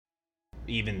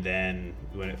even then,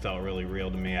 when it felt really real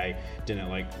to me, I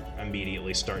didn't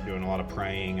immediately start doing a lot of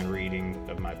praying and reading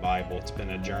of my Bible. It's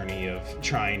been a journey of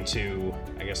trying to,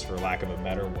 I guess for lack of a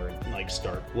better word,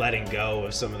 start letting go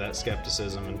of some of that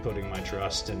skepticism and putting my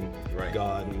trust in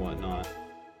God and whatnot.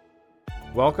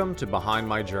 Welcome to Behind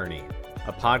My Journey,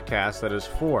 a podcast that is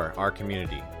for our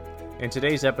community. In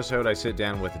today's episode, I sit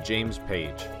down with James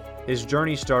Page. His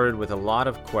journey started with a lot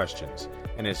of questions,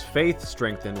 and his faith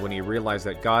strengthened when he realized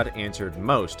that God answered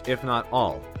most, if not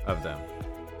all, of them.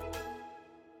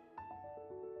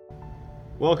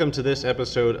 Welcome to this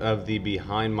episode of the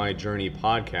Behind My Journey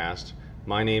podcast.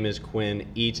 My name is Quinn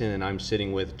Eaton, and I'm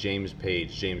sitting with James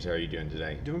Page. James, how are you doing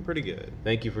today? Doing pretty good.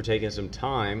 Thank you for taking some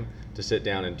time to sit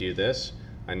down and do this.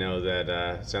 I know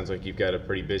that it sounds like you've got a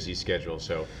pretty busy schedule,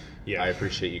 so I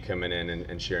appreciate you coming in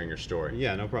and sharing your story.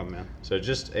 Yeah, no problem, man. So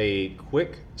just a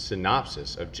quick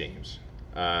synopsis of James.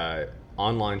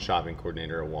 Online shopping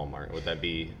coordinator at Walmart. Would that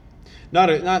be...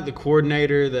 Not the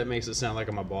coordinator that makes it sound like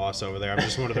I'm a boss over there. I'm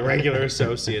just one of the regular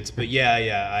associates. But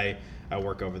I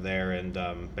work over there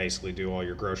and basically do all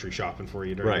your grocery shopping for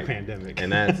you during the pandemic.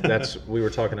 And that's we were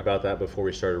talking about that before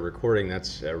we started recording.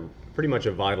 That's pretty much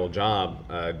a vital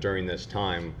job during this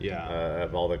time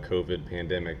of all the COVID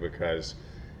pandemic, because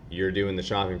you're doing the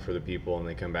shopping for the people and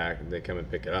they come back and they come and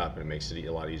pick it up, and it makes it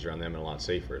a lot easier on them and a lot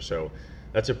safer. So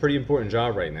that's a pretty important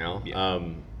job right now. Yeah.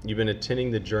 You've been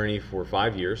attending the journey for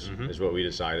 5 years, is what we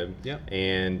decided. Yeah.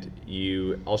 And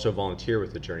you also volunteer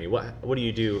with the journey. What do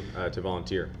you do to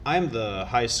volunteer? I'm the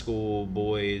high school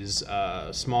boys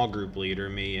small group leader.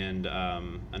 Me and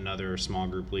another small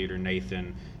group leader,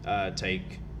 Nathan,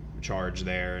 take charge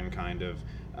there and kind of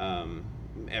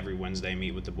every Wednesday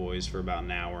meet with the boys for about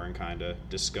an hour and kind of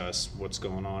discuss what's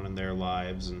going on in their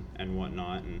lives and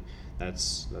whatnot. And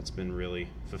that's been really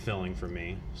fulfilling for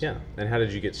me. So. Yeah. And how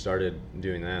did you get started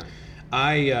doing that?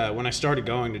 When I started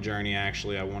going to Journey,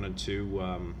 actually, I wanted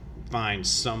to find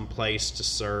some place to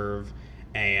serve.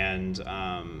 And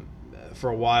for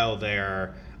a while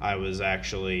there, I was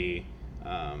actually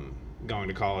going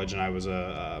to college, and I was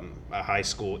a high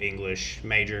school English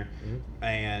major.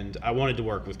 And I wanted to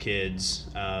work with kids.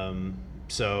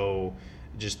 So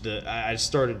I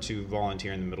started to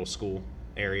volunteer in the middle school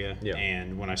area. Yeah.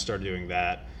 And when I started doing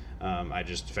that, I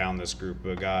just found this group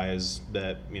of guys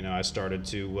that I started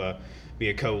to be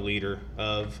a co-leader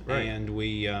of. And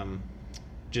we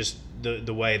just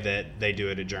the way that they do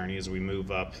it at Journey is we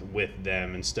move up with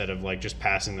them instead of just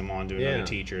passing them on to another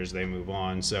teacher as they move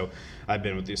on. So I've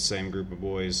been with this same group of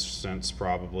boys since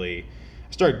probably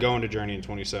I started going to Journey in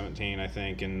 2017, I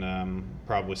think, and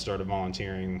probably started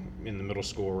volunteering in the middle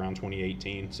school around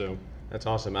 2018. So that's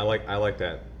awesome. I like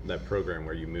that program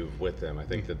where you move with them. I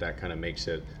think that kind of makes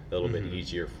it a little bit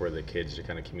easier for the kids to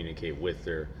kind of communicate with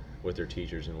their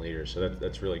teachers and leaders. So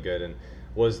that's really good. And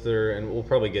was there, and we'll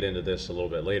probably get into this a little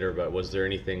bit later, but was there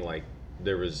anything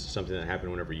there was something that happened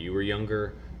whenever you were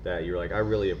younger that you were like, I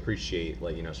really appreciate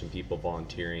some people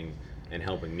volunteering and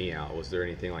helping me out? Was there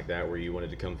anything like that where you wanted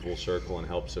to come full circle and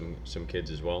help some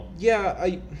kids as well?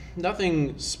 Yeah,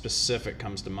 nothing specific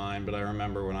comes to mind, but I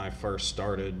remember when I first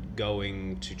started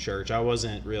going to church, I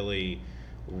wasn't really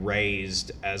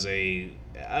I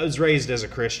was raised as a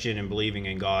Christian and believing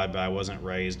in God, but I wasn't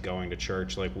raised going to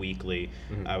church weekly.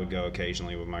 I would go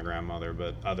occasionally with my grandmother,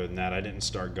 but other than that, I didn't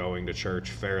start going to church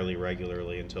fairly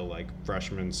regularly until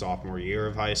freshman, sophomore year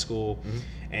of high school.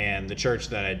 And the church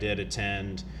that I did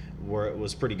attend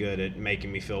was pretty good at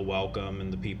making me feel welcome,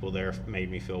 and the people there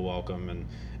made me feel welcome,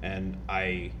 and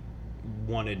I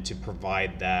wanted to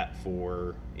provide that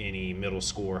for any middle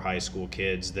school or high school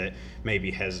kids that may be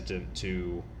hesitant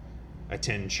to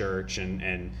attend church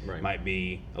and might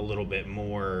be a little bit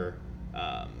more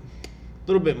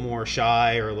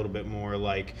shy or a little bit more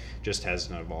just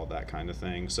hesitant of all that kind of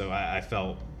thing. So I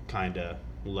felt kind of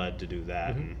led to do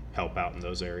that and help out in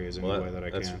those areas in any way that I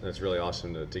can. That's really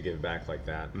awesome to give back like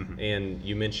that. And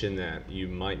you mentioned that you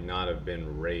might not have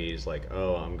been raised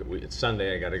it's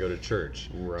Sunday, I got to go to church.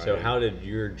 Right. So how did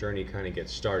your journey kind of get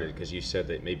started? Because you said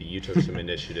that maybe you took some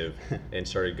initiative and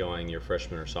started going your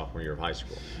freshman or sophomore year of high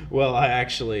school. Well, I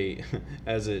actually,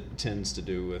 as it tends to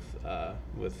do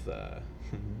with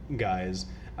guys,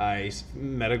 I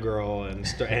met a girl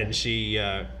and she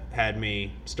had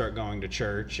me start going to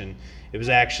church, and it was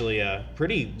actually a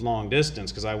pretty long distance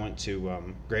because I went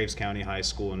to Graves County High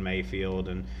School in Mayfield,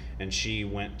 and she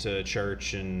went to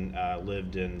church and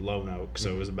lived in Lone Oak,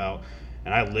 so it was about,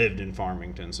 and I lived in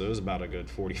Farmington, so it was about a good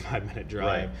 45-minute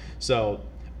drive. So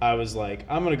I was like,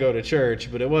 I'm gonna go to church,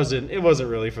 but it wasn't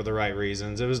really for the right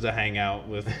reasons. It was to hang out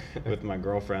with my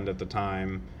girlfriend at the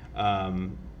time.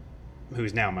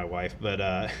 who's now my wife,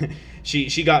 but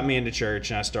she got me into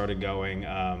church, and I started going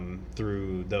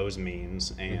through those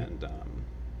means,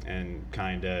 and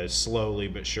kind of slowly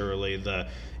but surely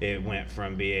it went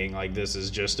from being like, this is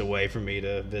just a way for me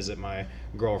to visit my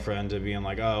girlfriend, to being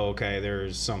like, oh, okay,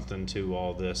 there's something to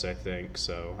all this, I think.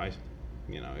 So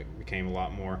it became a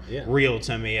lot more real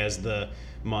to me as the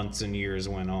months and years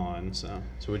went on. So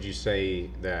would you say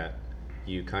that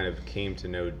you kind of came to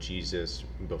know Jesus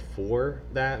before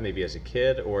that, maybe as a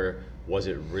kid, or was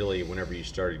it really whenever you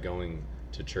started going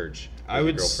to church with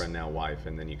your girlfriend, now wife,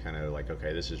 and then you kind of like,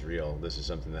 okay, this is real, this is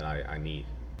something that I need?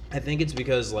 I think it's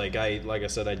because like I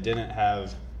said, I didn't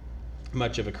have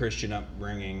much of a Christian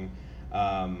upbringing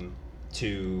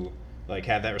to like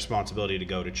have that responsibility to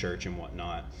go to church and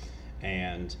whatnot,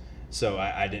 and so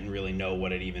I didn't really know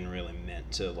what it even really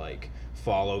meant to like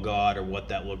follow God or what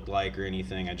that looked like or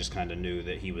anything. I just kind of knew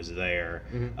that he was there,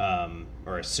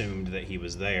 or assumed that he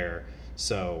was there.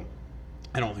 So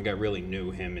I don't think I really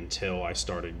knew him until I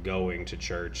started going to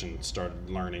church and started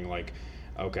learning, like,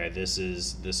 okay, this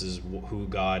is who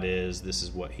God is, this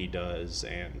is what he does,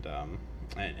 and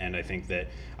I think that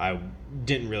I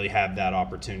didn't really have that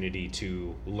opportunity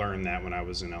to learn that when I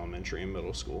was in elementary and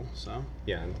middle school. So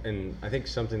yeah, and I think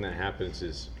something that happens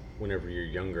is whenever you're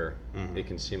younger, it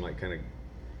can seem like kind of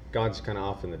God's kind of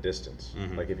off in the distance.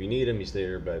 Like if you need him, he's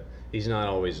there, but he's not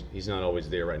always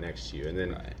there right next to you. And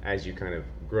then as you kind of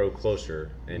grow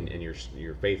closer and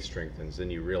your faith strengthens, then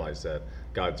you realize that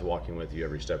God's walking with you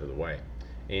every step of the way.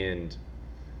 And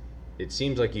it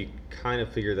seems like you kind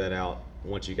of figured that out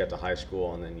once you got to high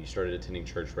school, and then you started attending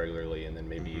church regularly, and then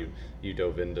maybe you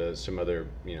dove into some other,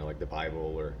 like the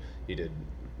Bible, or you did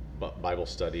Bible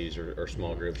studies or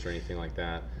small groups or anything like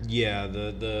that. Yeah,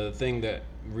 the thing that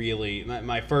really,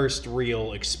 my first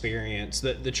real experience,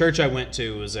 the church I went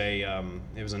to was it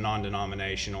was a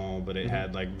non-denominational, but it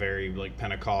had like very like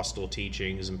Pentecostal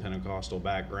teachings and Pentecostal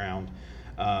background.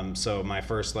 So my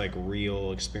first like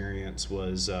real experience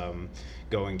was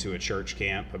going to a church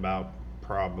camp about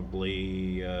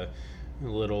probably a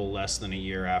little less than a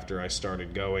year after I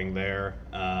started going there.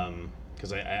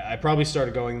 Because I probably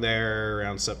started going there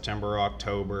around September,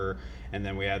 October, and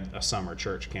then we had a summer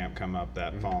church camp come up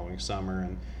that following summer,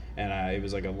 and it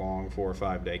was like a long 4 or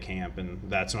 5 day camp, and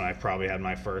that's when I probably had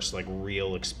my first like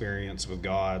real experience with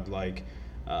God, like,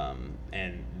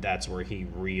 and that's where he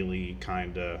really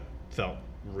kind of felt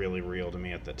really real to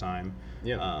me at the time.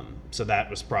 So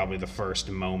that was probably the first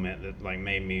moment that like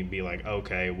made me be like,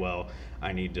 okay, well,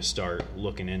 I need to start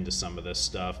looking into some of this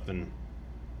stuff,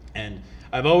 and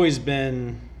I've always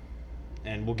been,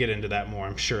 and we'll get into that more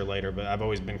I'm sure later, but I've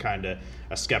always been kind of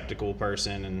a skeptical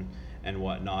person and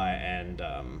whatnot, and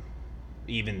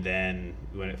even then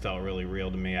when it felt really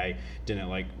real to me, I didn't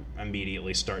like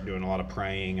immediately start doing a lot of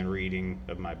praying and reading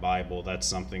of my Bible. That's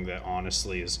something that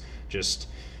honestly is just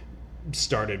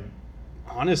started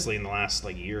honestly in the last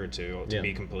like year or two, to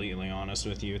be completely honest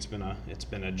with you. It's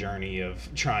been a journey of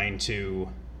trying to,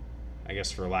 I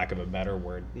guess for lack of a better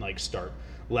word, like start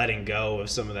letting go of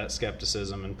some of that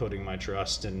skepticism and putting my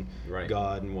trust in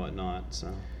God and whatnot.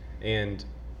 So, and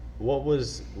what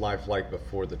was life like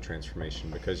before the transformation?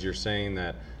 Because you're saying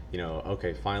that,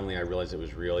 okay, finally I realized it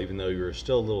was real, even though you were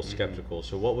still a little skeptical.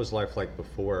 So what was life like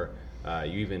before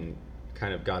you even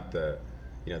kind of got the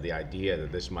idea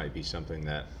that this might be something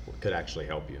that could actually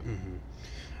help you?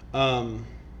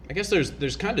 I guess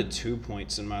there's kind of 2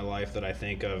 points in my life that I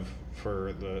think of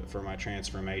for my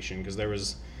transformation, because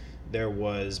there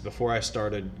was before I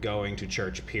started going to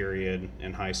church period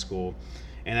in high school,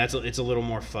 and it's a little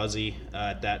more fuzzy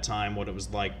at that time what it was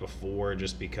like before,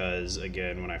 just because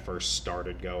again when I first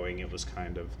started going it was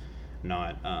kind of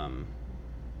not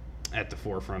at the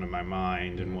forefront of my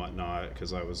mind and whatnot,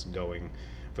 because I was going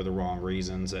for the wrong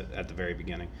reasons at the very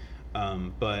beginning.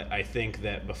 But I think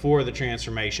that before the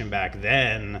transformation back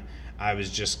then, I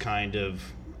was just kind of,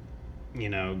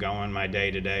 going my day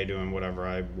to day, doing whatever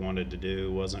I wanted to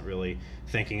do, wasn't really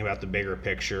thinking about the bigger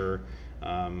picture,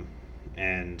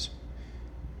 and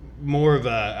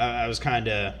I was kind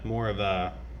of more of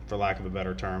a, for lack of a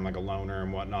better term, like a loner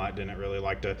and whatnot. Didn't really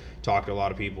like to talk to a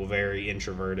lot of people, very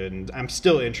introverted, and I'm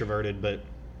still introverted, but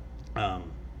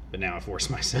now I force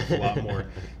myself a lot more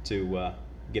to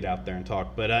get out there and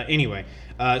talk. But anyway,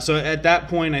 so at that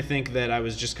point, I think that I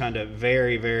was just kind of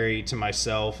very, very to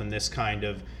myself, and this kind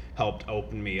of helped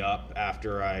open me up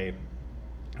after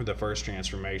the first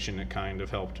transformation. It kind of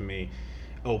helped me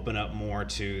open up more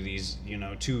to these,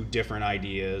 two different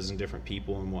ideas and different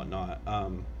people and whatnot.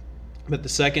 But the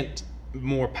second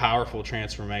more powerful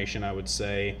transformation, I would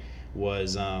say,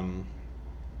 was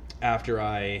after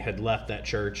I had left that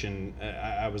church, and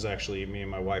I was actually, me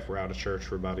and my wife were out of church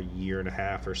for about a year and a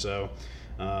half or so,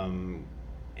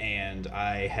 and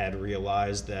I had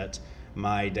realized that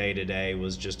my day-to-day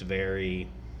was just very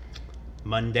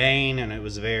mundane, and it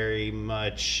was very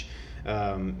much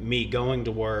me going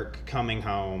to work, coming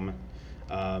home,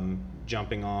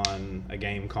 jumping on a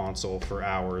game console for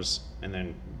hours, and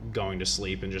then going to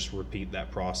sleep and just repeat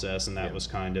that process. And that was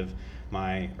kind of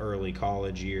my early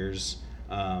college years.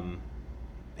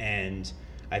 And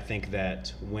I think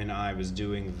that when I was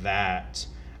doing that,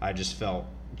 I just felt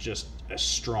just a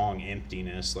strong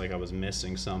emptiness, like I was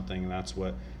missing something. That's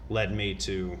what led me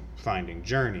to finding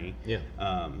Journey.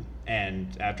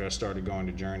 And after I started going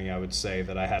to Journey, I would say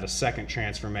that I had a second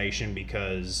transformation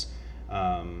because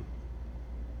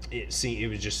it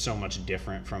was just so much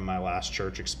different from my last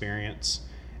church experience,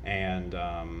 and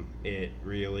it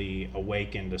really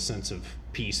awakened a sense of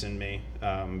peace in me,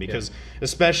 because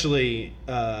especially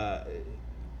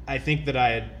I think that I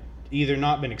had either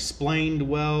not been explained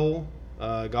well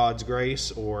God's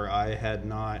grace, or I had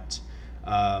not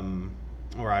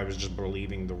or I was just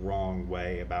believing the wrong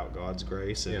way about God's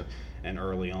grace. And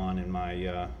early on in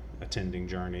my attending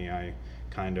Journey, I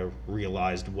kind of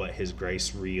realized what His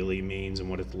grace really means and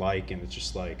what it's like, and it's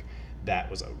just like that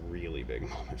was a really big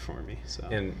moment for me. So.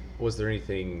 And was there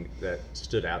anything that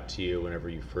stood out to you whenever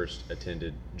you first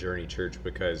attended Journey Church?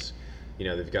 Because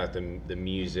they've got the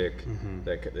music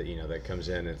that comes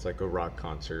in. It's like a rock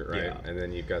concert, right? Yeah. And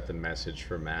then you've got the message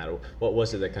from Matt. What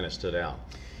was it that kind of stood out?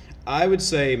 I would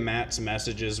say Matt's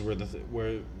messages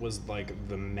was like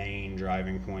the main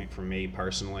driving point for me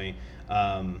personally,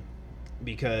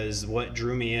 because what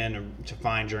drew me in to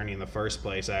find Journey in the first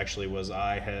place actually was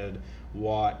I had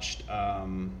watched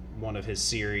one of his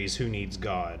series, Who Needs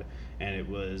God, and it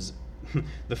was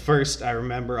the first.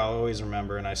 I'll always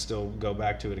remember, and I still go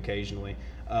back to it occasionally,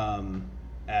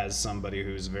 as somebody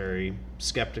who's very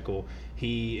skeptical.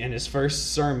 He, in his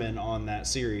first sermon on that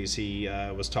series, he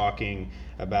was talking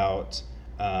about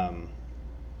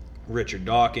Richard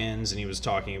Dawkins, and he was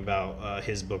talking about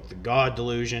his book, The God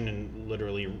Delusion, and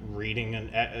literally reading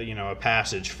a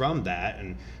passage from that,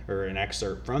 or an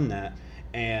excerpt from that.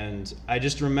 And I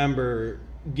just remember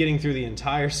getting through the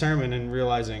entire sermon and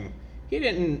realizing he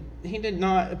did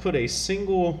not put a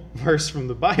single verse from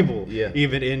the Bible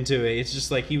even into it. It's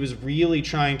just like he was really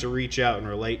trying to reach out and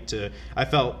relate to. I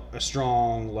felt a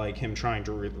strong, like, him trying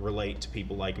to relate to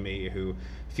people like me who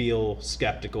feel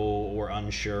skeptical or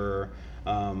unsure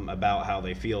about how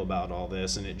they feel about all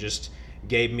this, and it just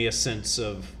gave me a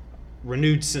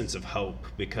renewed sense of hope,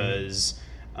 because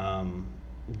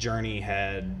Journey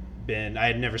I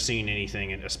had never seen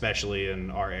anything, especially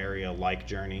in our area, like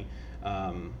Journey,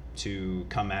 to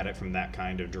come at it from that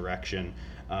kind of direction.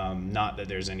 Not that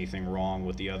there's anything wrong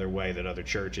with the other way that other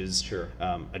churches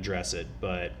address it,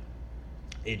 but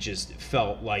it just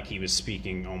felt like he was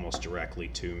speaking almost directly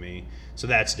to me. So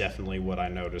that's definitely what I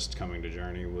noticed coming to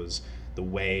Journey, was the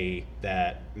way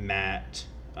that Matt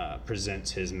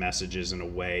presents his messages in a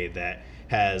way that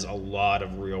has a lot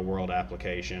of real world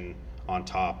application on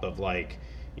top of, like,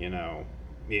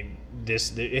 it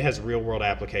has real world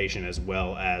application as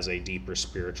well as a deeper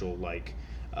spiritual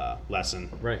lesson.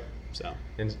 Right. So,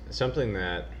 and something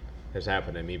that has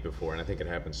happened to me before, and I think it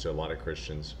happens to a lot of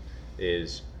Christians,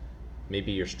 is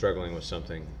maybe you're struggling with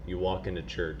something, you walk into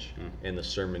church, and the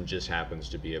sermon just happens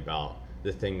to be about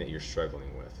the thing that you're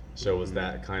struggling with. So was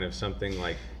that kind of something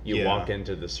like you walk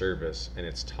into the service and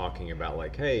it's talking about,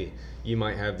 like, hey, you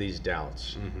might have these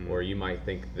doubts, or you might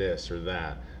think this or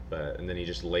that, and then he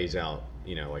just lays out,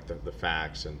 like the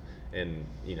facts and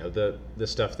the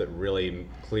stuff that really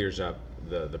clears up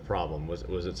the problem.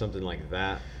 Was it something like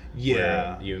that?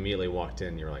 Yeah. Where you immediately walked in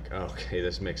and you're like, oh, okay,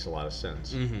 this makes a lot of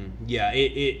sense. Yeah,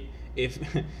 it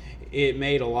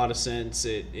made a lot of sense.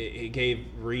 It gave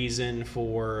reason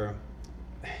for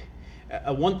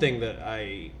one thing that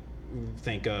I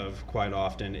think of quite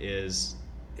often is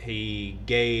he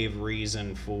gave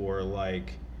reason for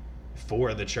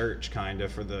the church, kind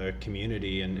of, for the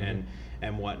community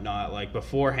and whatnot. Like,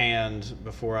 beforehand,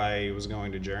 before I was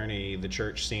going to Journey, the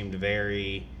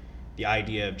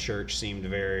idea of church seemed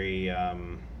very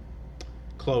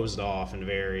closed off and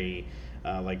very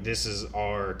like, this is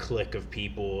our clique of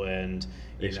people, and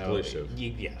exclusive.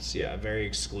 Very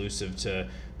exclusive to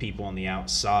people on the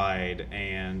outside.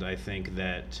 And I think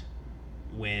that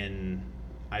when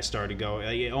I started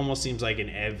going, it almost seems like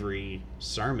in every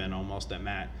sermon almost that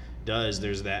Matt does,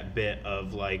 there's that bit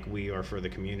of, like, we are for the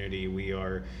community, we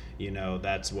are,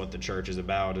 that's what the church is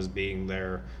about, is being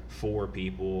there for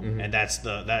people. And that's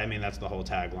the whole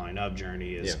tagline of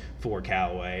Journey, is for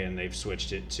Callaway, and they've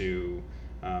switched it to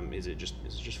Is it just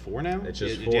 4 now? It's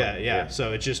just 4. Yeah.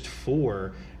 So it's just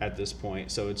 4 at this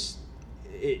point. So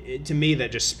it to me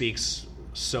that just speaks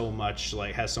so much,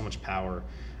 like has so much power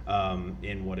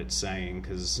in what it's saying,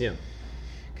 because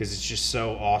it's just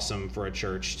so awesome for a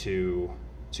church to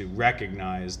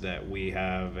recognize that we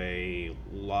have a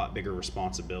lot bigger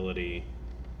responsibility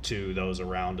to those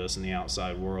around us in the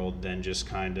outside world than just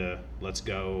kind of let's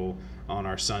go on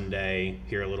our Sunday,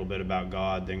 hear a little bit about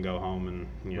God, then go home and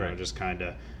just kind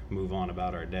of move on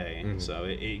about our day. Mm-hmm. So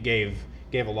it gave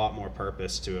a lot more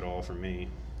purpose to it all for me.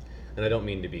 And I don't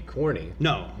mean to be corny.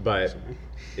 No. But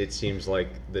it seems like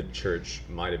the church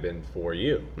might have been for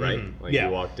you, right? Mm-hmm. Like you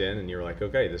walked in and you were like,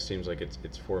 okay, this seems like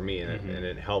it's for me, and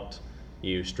it helped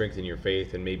you strengthen your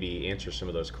faith and maybe answer some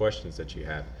of those questions that you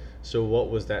had. So what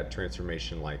was that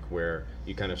transformation like, where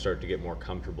you kind of started to get more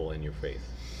comfortable in your faith?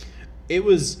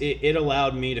 It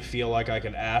allowed me to feel like I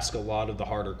could ask a lot of the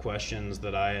harder questions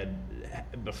that I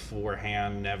had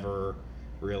beforehand never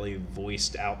really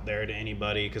voiced out there to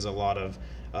anybody, because a lot of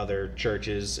other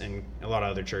churches and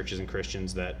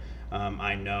Christians that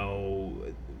I know,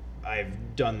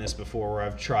 I've done this before where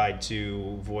I've tried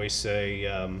to voice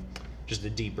just a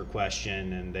deeper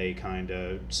question, and they kind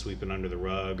of sweep it under the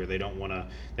rug, or they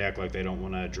act like they don't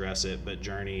want to address it. But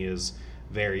Journey is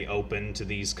very open to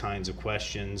these kinds of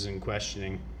questions and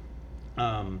questioning.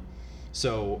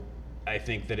 So I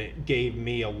think that it gave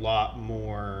me a lot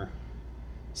more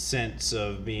sense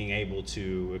of being able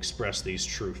to express these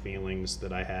true feelings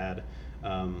that I had.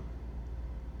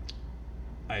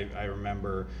 I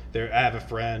remember I have a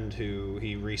friend who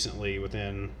he recently,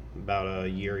 within about a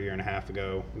year and a half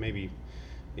ago,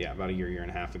 about a year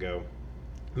and a half ago,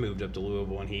 moved up to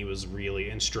Louisville, and he was really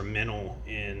instrumental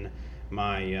in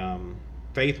my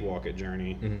faith walk at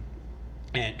Journey. Mm-hmm.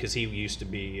 And because he used to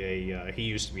be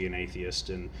an atheist,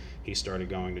 and he started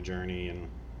going to Journey,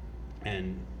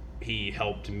 and he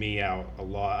helped me out a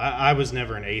lot. I was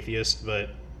never an atheist, but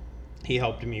he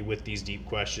helped me with these deep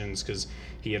questions because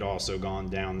he had also gone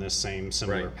down this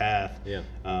similar path. Yeah.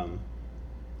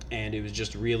 And it was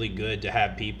just really good to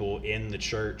have people in the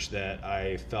church that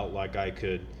I felt like I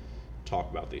could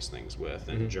talk about these things with.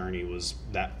 And Journey was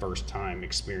that first time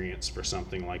experience for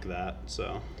something like that.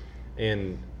 So,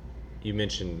 and you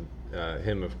mentioned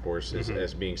him, of course,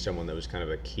 as being someone that was kind of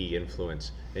a key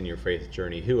influence in your faith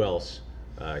journey. Who else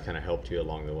kind of helped you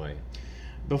along the way?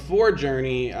 Before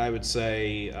Journey, I would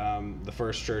say the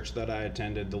first church that I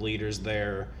attended, the leaders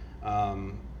there,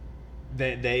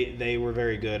 they were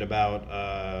very good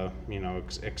about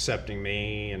accepting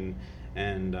me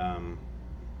and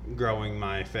growing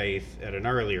my faith at an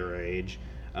earlier age.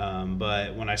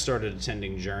 But when I started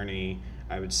attending Journey,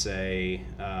 I would say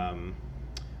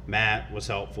Matt was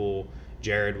helpful.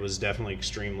 Jared was definitely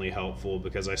extremely helpful,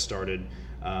 because I started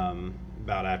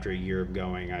about after a year of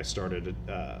going, I started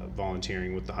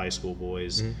volunteering with the high school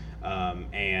boys.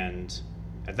 And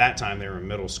at that time they were in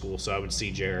middle school, so I would see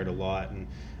Jared a lot. And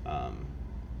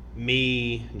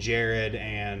me, Jared,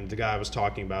 and the guy I was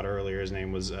talking about earlier, his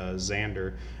name was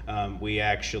Xander, we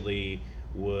actually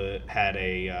had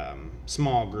a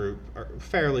small group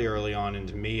fairly early on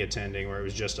into me attending, where it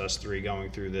was just us 3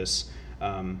 going through this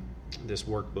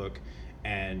workbook.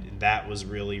 And that was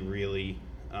really, really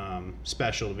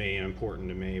special to me and important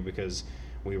to me, because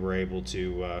we were able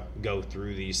to go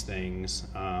through these things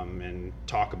and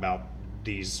talk about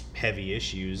these heavy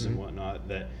issues and whatnot,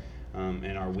 that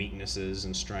and our weaknesses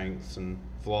and strengths and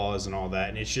flaws and all that.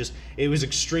 And it was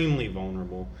extremely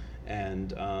vulnerable.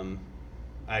 And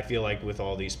I feel like with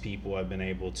all these people, I've been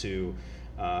able to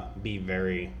be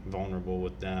very vulnerable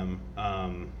with them.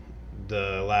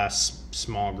 The last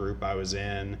small group I was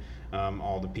in,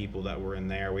 all the people that were in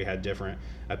there, we had different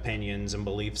opinions and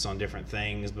beliefs on different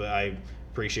things, but I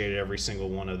appreciated every single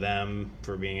one of them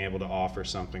for being able to offer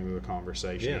something to the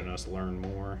conversation and us learn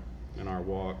more in our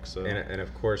walk. So, and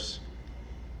of course,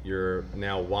 your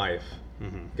now wife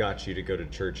got you to go to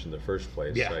church in the first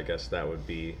place. Yeah. So I guess that would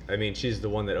be, I mean, she's the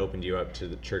one that opened you up to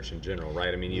the church in general,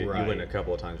 right? I mean, you went a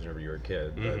couple of times whenever you were a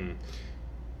kid. But.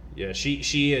 Yeah,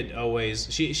 she had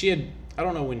always, she had, I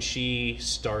don't know when she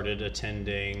started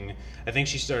attending. I think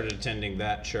she started attending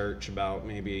that church about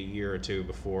maybe a year or 2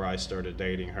 before I started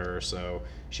dating her. So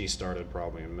she started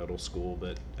probably in middle school.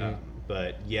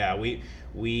 But yeah,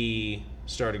 we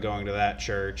started going to that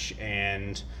church,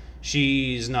 and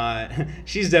she's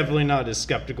definitely not as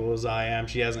skeptical as I am.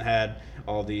 She hasn't had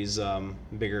all these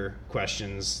bigger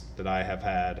questions that I have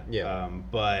had. Yeah.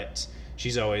 But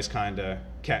she's always kind of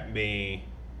kept me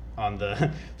on the,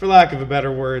 for lack of a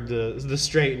better word, the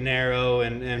straight and narrow,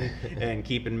 and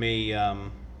keeping me,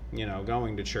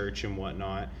 going to church and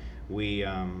whatnot. We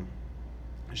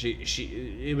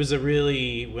it was a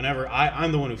really, whenever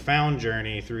I'm the one who found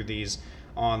Journey through these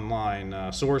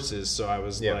online sources, so I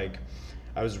was like,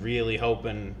 I was really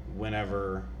hoping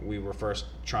whenever we were first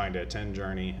trying to attend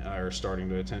Journey or starting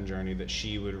to attend Journey that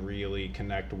she would really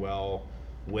connect well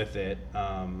with it,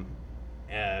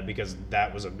 because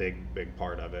that was a big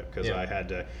part of it, because I had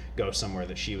to go somewhere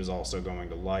that she was also going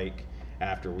to like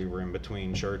after we were in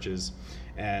between churches.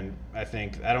 And I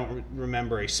think, I don't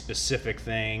remember a specific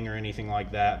thing or anything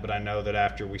like that, but I know that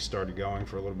after we started going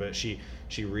for a little bit, she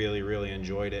really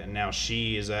enjoyed it, and now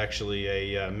she is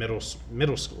actually a middle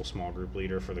school small group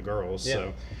leader for the girls.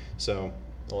 So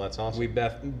well, that's awesome. We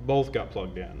both got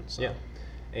plugged in. So. Yeah,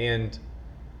 and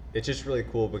it's just really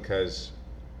cool because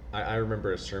I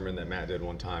remember a sermon that Matt did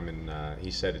one time, and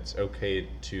he said it's okay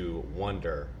to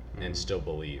wonder and still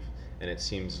believe. And it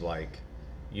seems like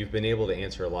you've been able to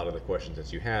answer a lot of the questions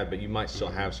that you had, but you might still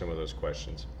have some of those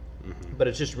questions. But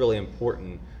it's just really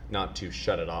important not to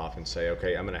shut it off and say,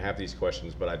 okay, I'm going to have these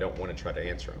questions, but I don't want to try to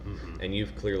answer them. And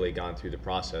you've clearly gone through the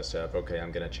process of, okay,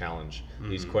 I'm going to challenge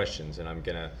these questions, and I'm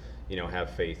going to, have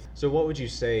faith. So what would you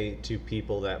say to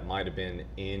people that might have been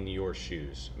in your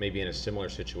shoes, maybe in a similar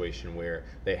situation where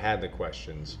they had the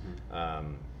questions?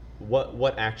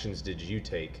 What actions did you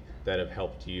take that have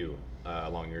helped you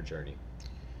along your journey?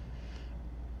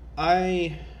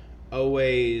 I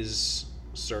always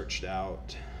searched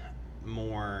out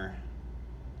more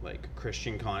like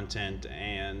Christian content,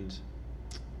 and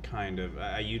kind of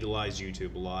I utilize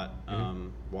YouTube a lot,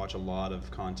 watch a lot of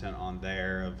content on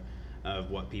there of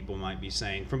what people might be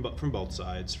saying from both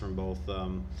sides, from both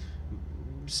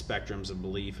spectrums of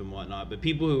belief and whatnot, but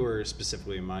people who are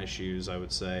specifically in my shoes, I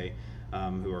would say,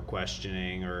 who are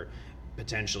questioning, or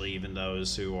potentially even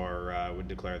those who are would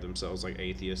declare themselves like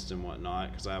atheists and whatnot,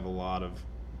 because I have a lot of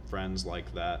friends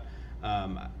like that.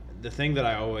 The thing that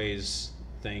I always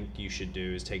think you should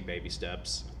do is take baby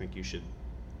steps. I think you should,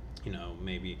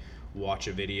 maybe watch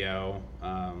a video,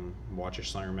 watch a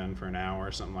sermon for an hour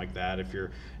or something like that. If you're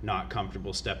not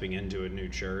comfortable stepping into a new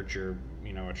church, or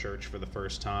a church for the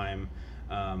first time,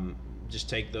 just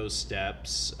take those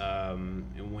steps.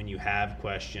 And when you have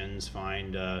questions,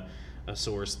 find a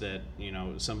source that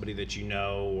somebody that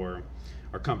or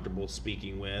are comfortable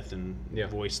speaking with, and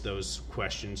voice those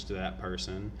questions to that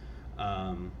person.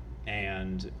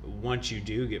 And once you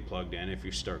do get plugged in, if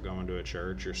you start going to a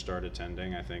church or start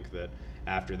attending, I think that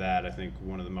after that, I think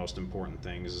one of the most important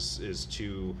things is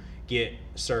to get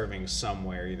serving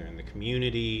somewhere, either in the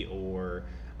community or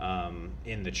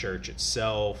in the church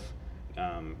itself.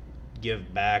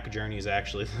 Give back. Journey is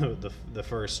actually the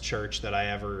first church that I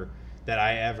ever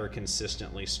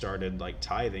consistently started like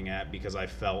tithing at, because I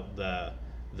felt the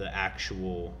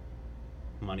actual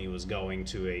money was going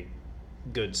to a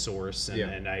good source,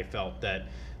 and I felt that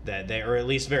they are at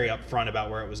least very upfront about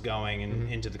where it was going,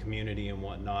 and into the community and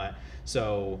whatnot.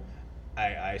 So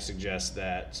I suggest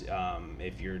that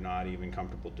if you're not even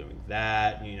comfortable doing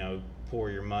that,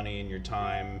 pour your money and your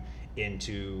time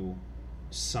into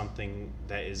something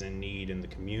that is in need in the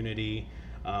community.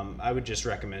 I would just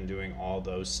recommend doing all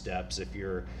those steps if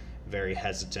you're very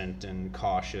hesitant and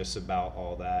cautious about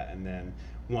all that. And then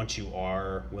once you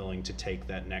are willing to take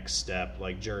that next step,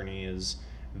 like Journey is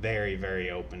very,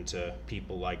 very open to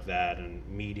people like that and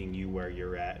meeting you where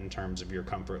you're at in terms of your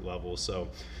comfort level. So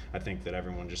I think that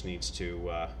everyone just needs to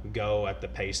go at the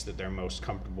pace that they're most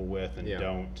comfortable with, and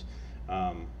don't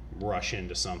rush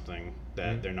into something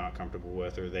that they're not comfortable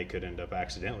with, or they could end up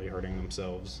accidentally hurting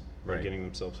themselves or getting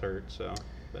themselves hurt. So,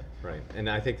 right, and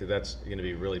I think that's going to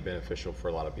be really beneficial for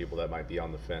a lot of people that might be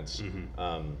on the fence.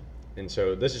 And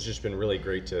so this has just been really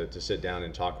great to sit down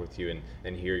and talk with you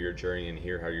and hear your journey and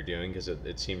hear how you're doing, because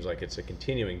it seems like it's a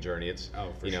continuing journey. It's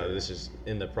sure. This is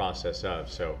in the process of.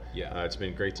 So it's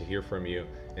been great to hear from you,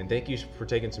 and thank you for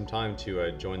taking some time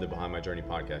to join the Behind My Journey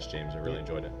podcast, James. I really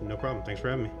enjoyed it. No problem. Thanks for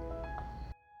having me.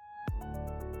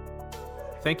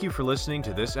 Thank you for listening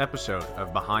to this episode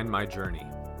of Behind My Journey.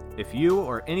 If you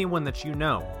or anyone that you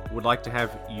know would like to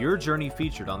have your journey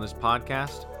featured on this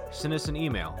podcast, send us an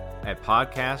email at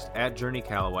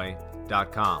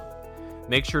podcast@journeycallaway.com.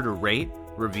 Make sure to rate,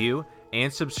 review,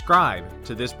 and subscribe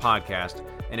to this podcast.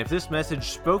 And if this message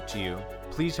spoke to you,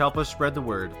 please help us spread the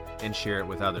word and share it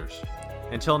with others.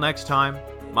 Until next time,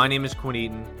 my name is Quinn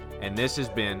Eaton, and this has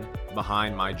been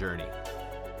Behind My Journey.